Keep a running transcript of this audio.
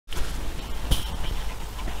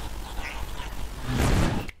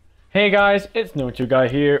Hey guys, it's No2Guy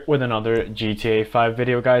here with another GTA 5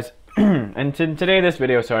 video, guys. And today this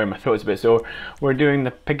video, sorry my throat's a bit sore, we're doing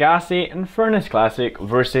the Pegassi Infernus Classic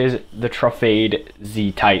versus the Truffade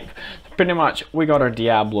Z-Type. Pretty much we got our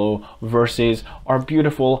Diablo versus our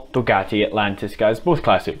beautiful Bugatti Atlantis, guys, both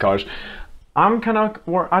classic cars. I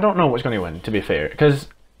don't know what's going to win, to be fair, because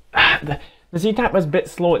the Z-Type was a bit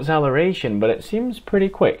slow acceleration, but it seems pretty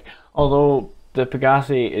quick, although the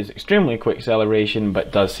Pegassi is extremely quick acceleration, but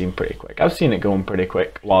does seem pretty quick. I've seen it going pretty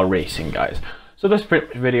quick while racing, guys. So this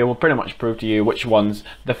video will pretty much prove to you which one's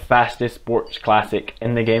the fastest sports classic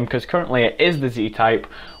in the game, because currently it is the Z-Type.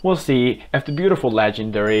 We'll see if the beautiful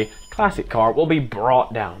legendary classic car will be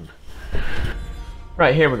brought down.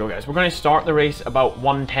 Right, here we go, guys. We're going to start the race about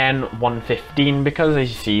 110, 115, because as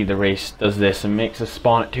you see the race does this and makes us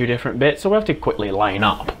spawn at two different bits, so we have to quickly line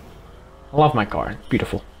up. I love my car, it's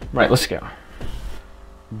beautiful. Right, let's go.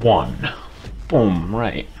 One. Boom,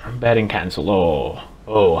 right. Betting cancel.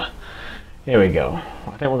 Oh. Here we go.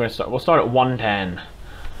 I think we're gonna start. We'll start at 110.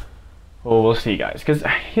 Oh, we'll see, guys. Because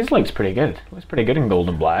his looks pretty good. Looks pretty good in gold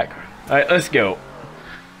and black. Alright, let's go.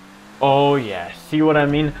 Oh, yeah. See what I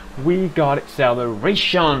mean? We got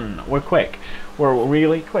acceleration. We're quick. We're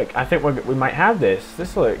really quick. I think we might have this.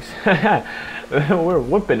 This looks... We're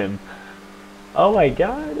whooping him. Oh my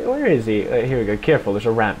god. Where is he? Here we go. Careful. There's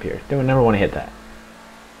a ramp here. Don't never want to hit that.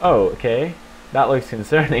 Oh, okay. That looks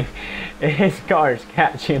concerning. His car's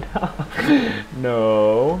catching up.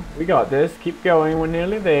 No. We got this. Keep going. We're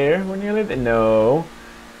nearly there. We're nearly there. No.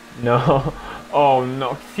 No. Oh,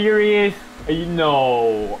 no. Serious?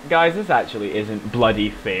 No. Guys, this actually isn't bloody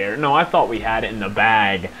fair. No, I thought we had it in the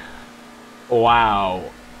bag. Wow.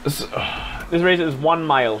 This race is 1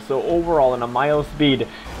 mile. So overall, in a mile speed,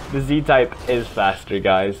 the Z-Type is faster,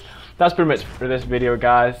 guys. That's pretty much for this video,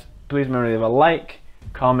 guys. Please remember to leave a like,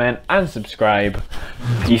 comment and subscribe.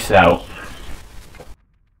 Peace out.